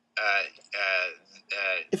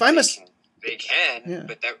 If I'm they can,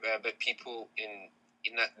 but people in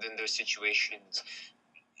those situations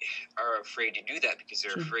are afraid to do that because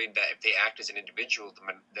they're afraid that if they act as an individual,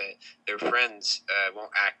 their friends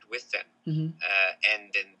won't act with them, and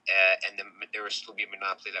then there will still be a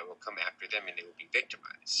monopoly that will come after them, and they will be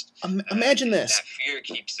victimized. Imagine this. That fear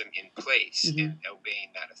keeps them in place and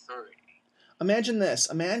obeying that authority. Imagine this.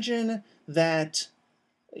 Imagine that.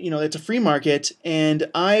 It's a free market, and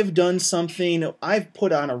I've done something. I've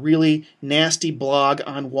put on a really nasty blog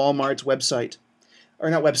on Walmart's website. Or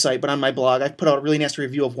not website, but on my blog. I've put out a really nasty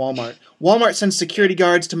review of Walmart. Walmart sends security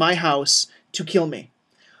guards to my house to kill me.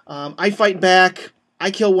 I fight back.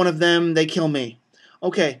 I kill one of them. They kill me.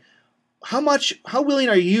 Okay. How willing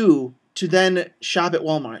are you to then shop at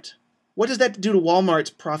Walmart? What does that do to Walmart's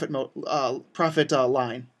profit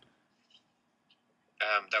line?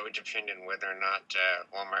 That would depend on whether or not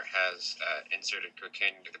Walmart has inserted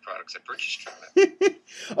cocaine into the products I purchased from them.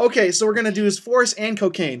 Okay, so we're gonna do is force and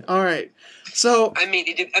cocaine. All right. So I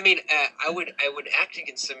would act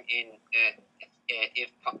against them if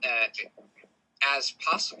as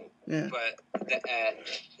possible. Yeah. But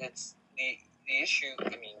that's the issue.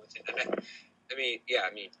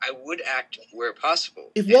 I would act where possible.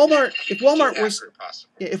 If Walmart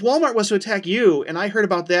was to attack you, and I heard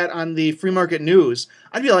about that on the free market news,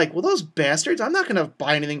 I'd be like, well, those bastards, I'm not going to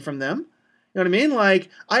buy anything from them. You know what I mean? Like,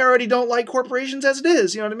 I already don't like corporations as it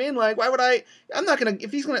is. You know what I mean? Like, why would I'm not going to,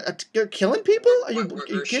 if he's going to, killing people? Are you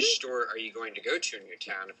grocery kidding? store are you going to go to in your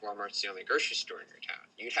town if Walmart's the only grocery store in your town?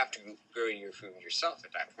 You'd have to grow your food yourself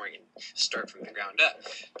at that point and start from the ground up.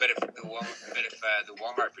 But if the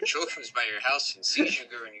Walmart patrol comes by your house and sees you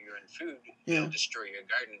growing your own food, they'll destroy your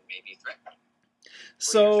garden and maybe threaten you.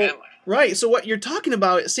 So, right. So what you're talking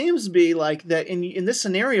about, it seems to be like that in this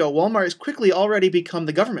scenario, Walmart has quickly already become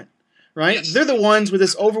the government. Right? Yes. They're the ones with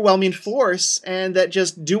this overwhelming force and that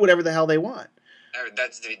just do whatever the hell they want.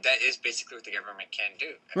 That is basically what the government can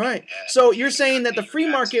do. Right. So you're saying that the free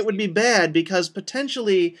market would be bad because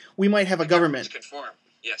potentially we might have a government. Conform.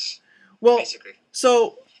 Yes. Well, basically.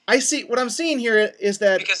 So I see what I'm seeing here is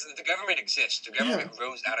that because the government exists, the government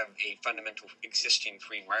rose out of a fundamental existing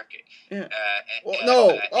free market. Yeah.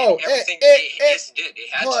 Yes, it did. It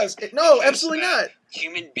had to. No, absolutely not.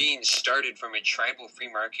 Human beings started from a tribal free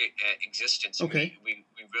market existence. Okay. We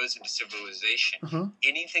rose into civilization. Uh-huh.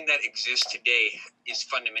 Anything that exists today is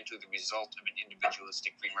fundamentally the result of an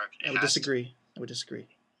individualistic free market. I would disagree.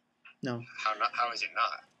 No. How is it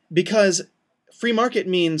not? Because free market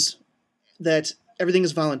means that everything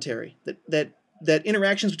is voluntary. That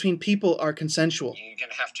interactions between people are consensual. You're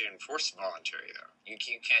going to have to enforce voluntary, though. You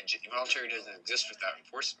can't. Voluntary doesn't exist without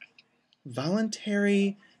enforcement.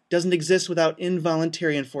 Voluntary doesn't exist without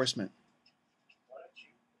involuntary enforcement.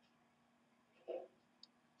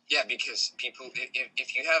 Yeah, because people,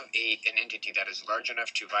 if you have an entity that is large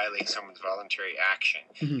enough to violate someone's voluntary action,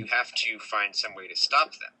 you have to find some way to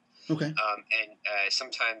stop them. Okay.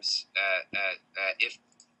 Sometimes,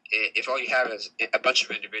 if all you have is a bunch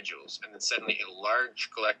of individuals, and then suddenly a large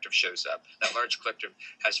collective shows up, that large collective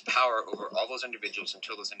has power over all those individuals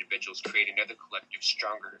until those individuals create another collective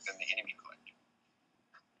stronger than the enemy collective.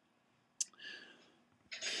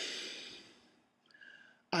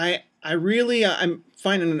 I'm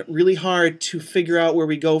finding it really hard to figure out where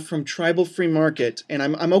we go from tribal free market, and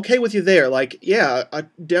I'm okay with you there. Like, yeah,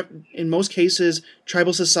 in most cases,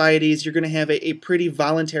 tribal societies, you're going to have a pretty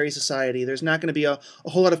voluntary society. There's not going to be a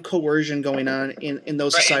whole lot of coercion going on in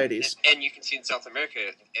those Right, societies. and you can see in South America,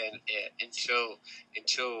 and until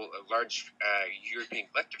a large European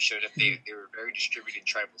collective showed up, they were very distributed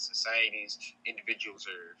tribal societies. Individuals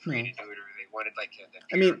are free to do whatever they wanted. Like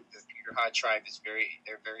the Peter Ha tribe is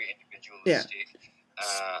they're very individualistic.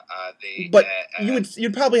 Yeah. But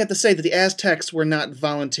you'd probably have to say that the Aztecs were not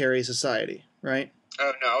voluntary society, right?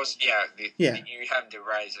 Oh no, you have the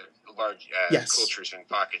rise of large cultures and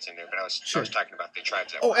pockets in there, but I was talking about the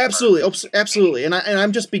tribes. Absolutely. And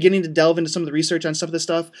I'm just beginning to delve into some of the research on some of this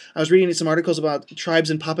stuff. I was reading some articles about tribes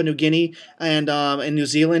in Papua New Guinea and in New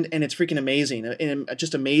Zealand, and it's freaking amazing. And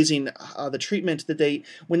just amazing the treatment that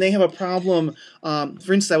when they have a problem.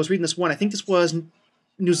 For instance, I was reading this one. I think this was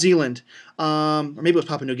New Zealand, or maybe it was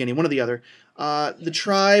Papua New Guinea, one or the other. The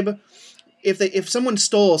tribe, if someone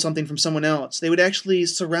stole something from someone else, they would actually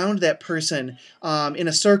surround that person in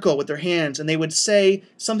a circle with their hands, and they would say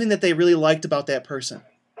something that they really liked about that person.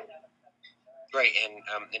 Right, and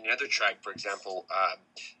in another tribe, for example,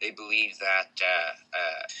 they believe that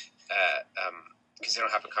because they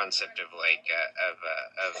don't have a concept of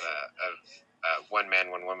one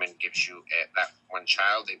man, one woman gives you that one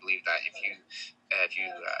child. They believe that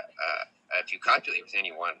if you copulate with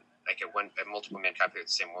anyone, like a multiple men copulate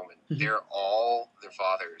with the same woman, they're all the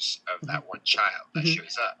fathers of that one child that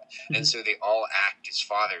shows up, and so they all act as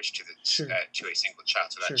fathers to a single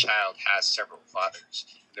child. So that child has several fathers.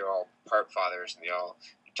 They're all part fathers, and they all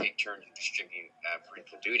take turns in distributing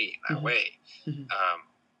parental duty in that way.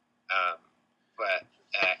 But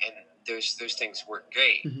those things work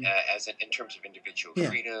great as in terms of individual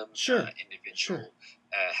freedom, individual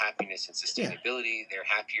happiness and sustainability. They're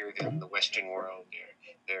happier than the Western world.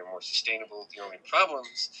 They're more sustainable. The only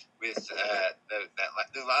problems with the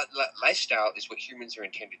lifestyle is what humans are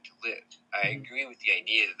intended to live. I agree with the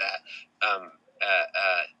idea that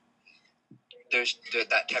there's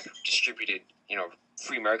that type of distributed,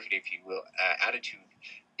 free market, if you will, attitude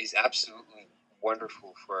is absolutely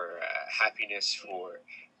wonderful for happiness, for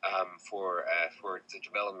the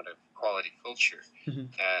development of quality culture.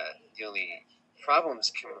 The only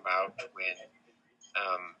problems come about when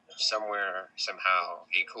somewhere, somehow,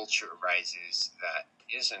 a culture arises that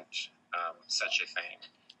isn't such a thing.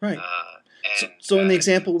 Right. So in the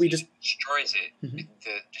example we just destroys it,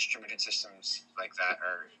 the distributed systems like that,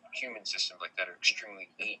 or human systems like that, are extremely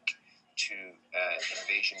weak to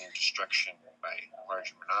invasion and destruction by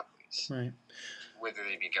larger monopolies. Right. Whether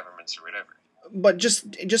they be governments or whatever. But just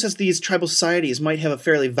as these tribal societies might have a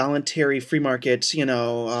fairly voluntary free market,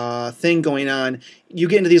 thing going on, you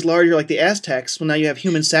get into these larger, like the Aztecs. Well, now you have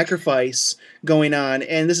human sacrifice going on,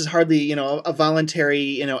 and this is hardly, a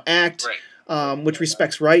voluntary, act, which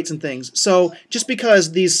respects rights and things. So just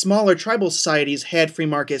because these smaller tribal societies had free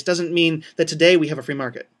markets doesn't mean that today we have a free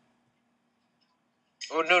market.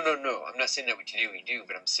 Oh, no. I'm not saying that today we do,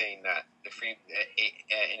 but I'm saying that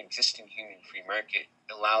an existing human free market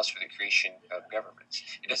allows for the creation of governments.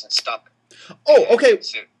 It doesn't stop it. Oh, okay.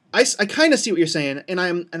 So, I kind of see what you're saying, and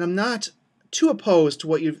I'm not too opposed to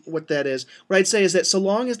what that is. What I'd say is that so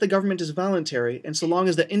long as the government is voluntary, and so long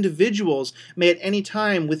as the individuals may at any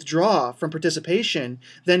time withdraw from participation,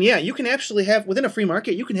 then yeah, you can actually have, within a free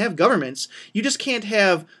market, you can have governments. You just can't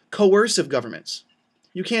have coercive governments.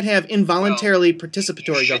 You can't have involuntarily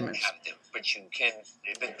participatory governments. Have them, but you can.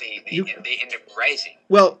 But they end up rising.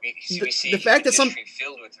 Well, we see the fact that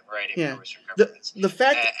filled with a variety of coercive governments. The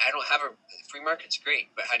fact I don't have a free market's great,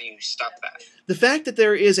 but how do you stop that? The fact that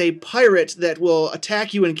there is a pirate that will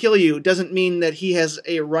attack you and kill you doesn't mean that he has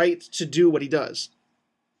a right to do what he does.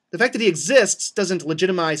 The fact that he exists doesn't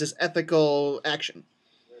legitimize his ethical action.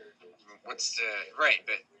 What's the right?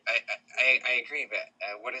 But I agree, but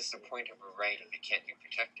what is the point of a right if it can't be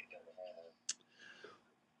protected?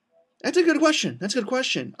 That's a good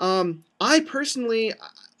question. I personally,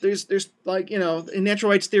 there's like, in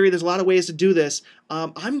natural rights theory, there's a lot of ways to do this.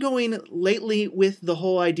 I'm going lately with the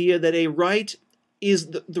whole idea that a right is,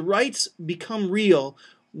 the rights become real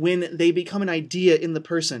when they become an idea in the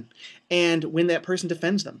person and when that person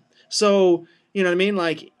defends them. So, you know what I mean?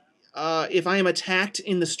 Like, if I am attacked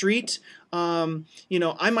in the street,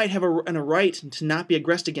 I might have a right to not be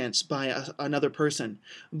aggressed against by another person,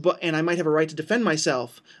 and I might have a right to defend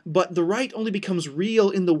myself. But the right only becomes real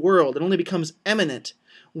in the world. It only becomes eminent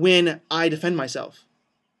when I defend myself.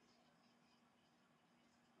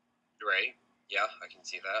 Right. Yeah, I can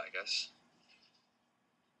see that, I guess.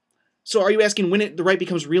 So are you asking when the right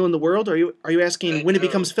becomes real in the world, or are you asking when it No,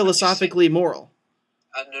 becomes philosophically moral?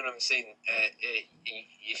 no, I'm saying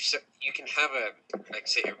if so, you can have like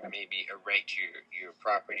say maybe a right to your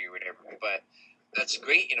property or whatever, but that's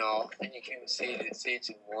great and all, and you can say it's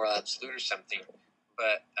a moral absolute or something,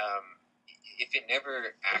 but if it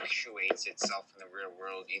never actuates itself in the real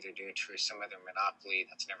world, either due to some other monopoly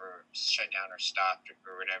that's never shut down or stopped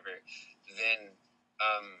or whatever, then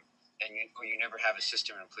or you never have a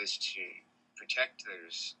system in place to protect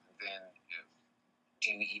those, then do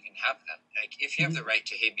you even have them? Like, if you have the right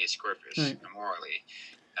to habeas corpus, right, morally,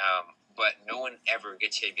 but no one ever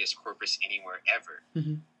gets habeas corpus anywhere ever,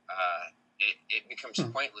 it becomes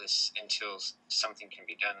pointless until something can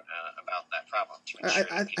be done about that problem to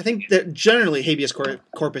ensure I think that generally habeas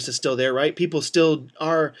corpus is still there, right? People still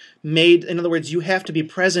are made. In other words, you have to be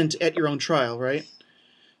present at your own trial, right?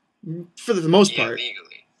 For the most part. Legally.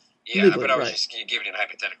 Legally, but I was right. just giving an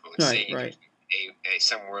hypothetical. Right, right.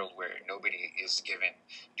 Some world where nobody is given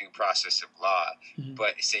due process of law,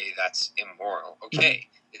 but say that's immoral. Okay,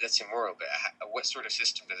 that's immoral, but what sort of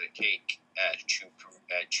system does it take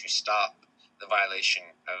to stop the violation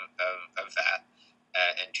of that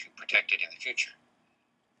and to protect it in the future?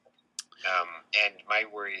 And my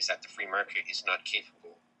worry is that the free market is not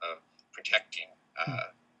capable of protecting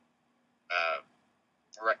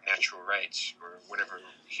natural rights or whatever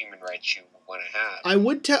human rights you want to have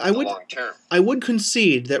long term. I would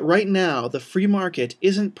concede that right now the free market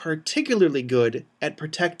isn't particularly good at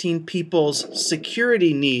protecting people's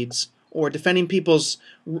security needs or defending people's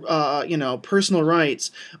personal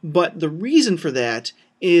rights, but the reason for that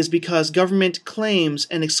is because government claims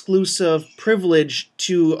an exclusive privilege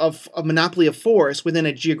to a monopoly of force within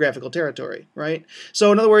a geographical territory, right?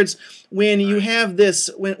 So in other words, when you have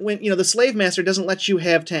this, when the slave master doesn't let you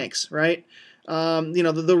have tanks, right?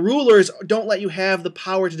 The rulers don't let you have the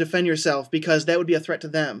power to defend yourself because that would be a threat to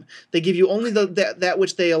them. They give you only that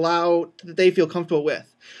which they allow, that they feel comfortable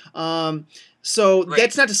with. So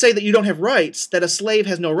that's not to say that you don't have rights, that a slave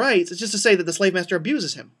has no rights. It's just to say that the slave master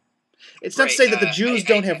abuses him. It's not to say that the Jews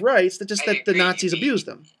don't have rights, that just that the Nazis abuse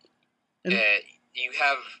them. And we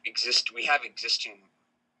have existing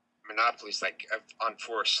monopolies like on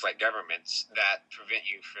force, like governments, that prevent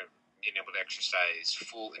you from being able to exercise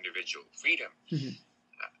full individual freedom.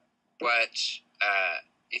 But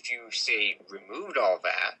if you say removed all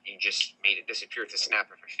that, you just made it disappear with a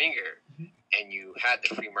snap of a finger, and you had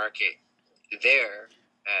the free market there.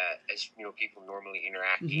 As people normally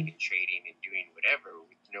interacting and trading and doing whatever,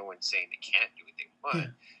 with no one saying they can't do what they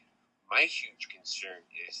want. My huge concern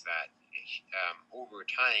is that over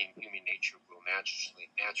time, human nature will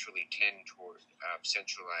naturally tend toward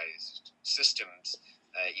centralized systems,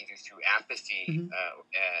 either through apathy, and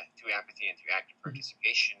through active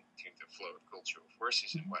participation, through the flow of cultural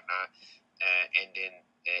forces and whatnot, and then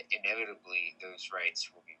inevitably those rights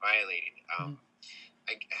will be violated.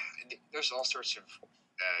 There's all sorts of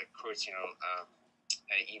quotes,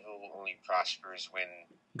 evil only prospers when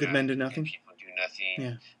good men do nothing. People do nothing.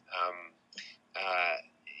 Yeah.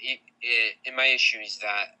 And my issue is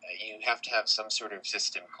that you have to have some sort of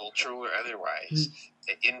system, cultural or otherwise,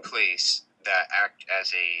 in place that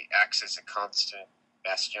acts as a constant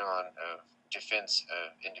bastion of defense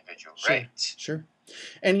of individual rights. Sure.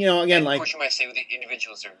 And again, of course, you might say the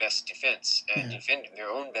individuals are best defense and defender, their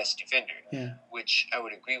own best defender, which I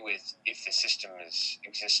would agree with if the system is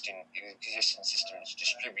existing system is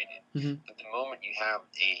distributed. But the moment you have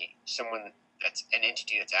someone that's an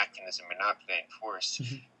entity that's acting as a monopoly on force,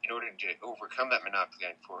 in order to overcome that monopoly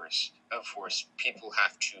on force, people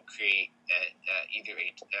have to create even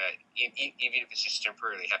if it's just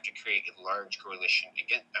temporarily, have to create a large coalition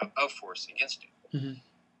of force against it.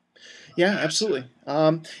 Yeah, absolutely.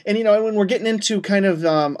 And when we're getting into kind of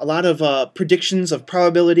a lot of predictions of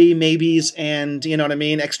probability, maybes, and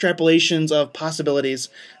extrapolations of possibilities.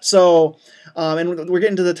 So, and we're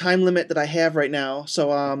getting to the time limit that I have right now.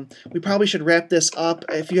 So we probably should wrap this up.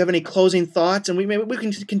 If you have any closing thoughts, and we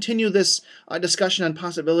can continue this discussion on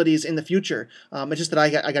possibilities in the future. It's just that I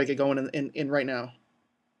got to get going in right now.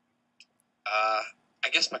 I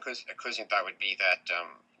guess my closing thought would be that.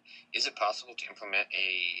 Is it possible to implement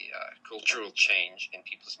a cultural change in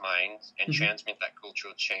people's minds and transmit that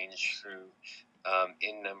cultural change through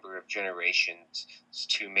in number of generations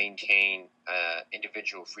to maintain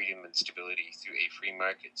individual freedom and stability through a free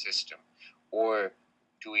market system? Or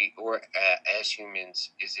as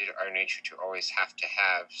humans, is it our nature to always have to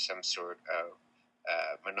have some sort of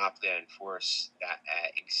monopoly on force that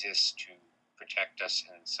exists to protect us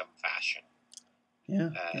in some fashion?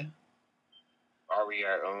 Yeah. Are we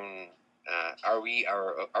our own Are we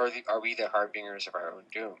the harbingers of our own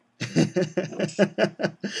doom?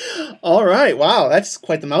 All right. Wow, that's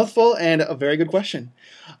quite the mouthful and a very good question.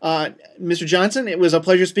 Mr. Johnson, it was a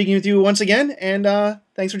pleasure speaking with you once again, and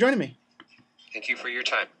thanks for joining me. Thank you for your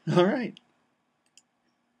time. All right.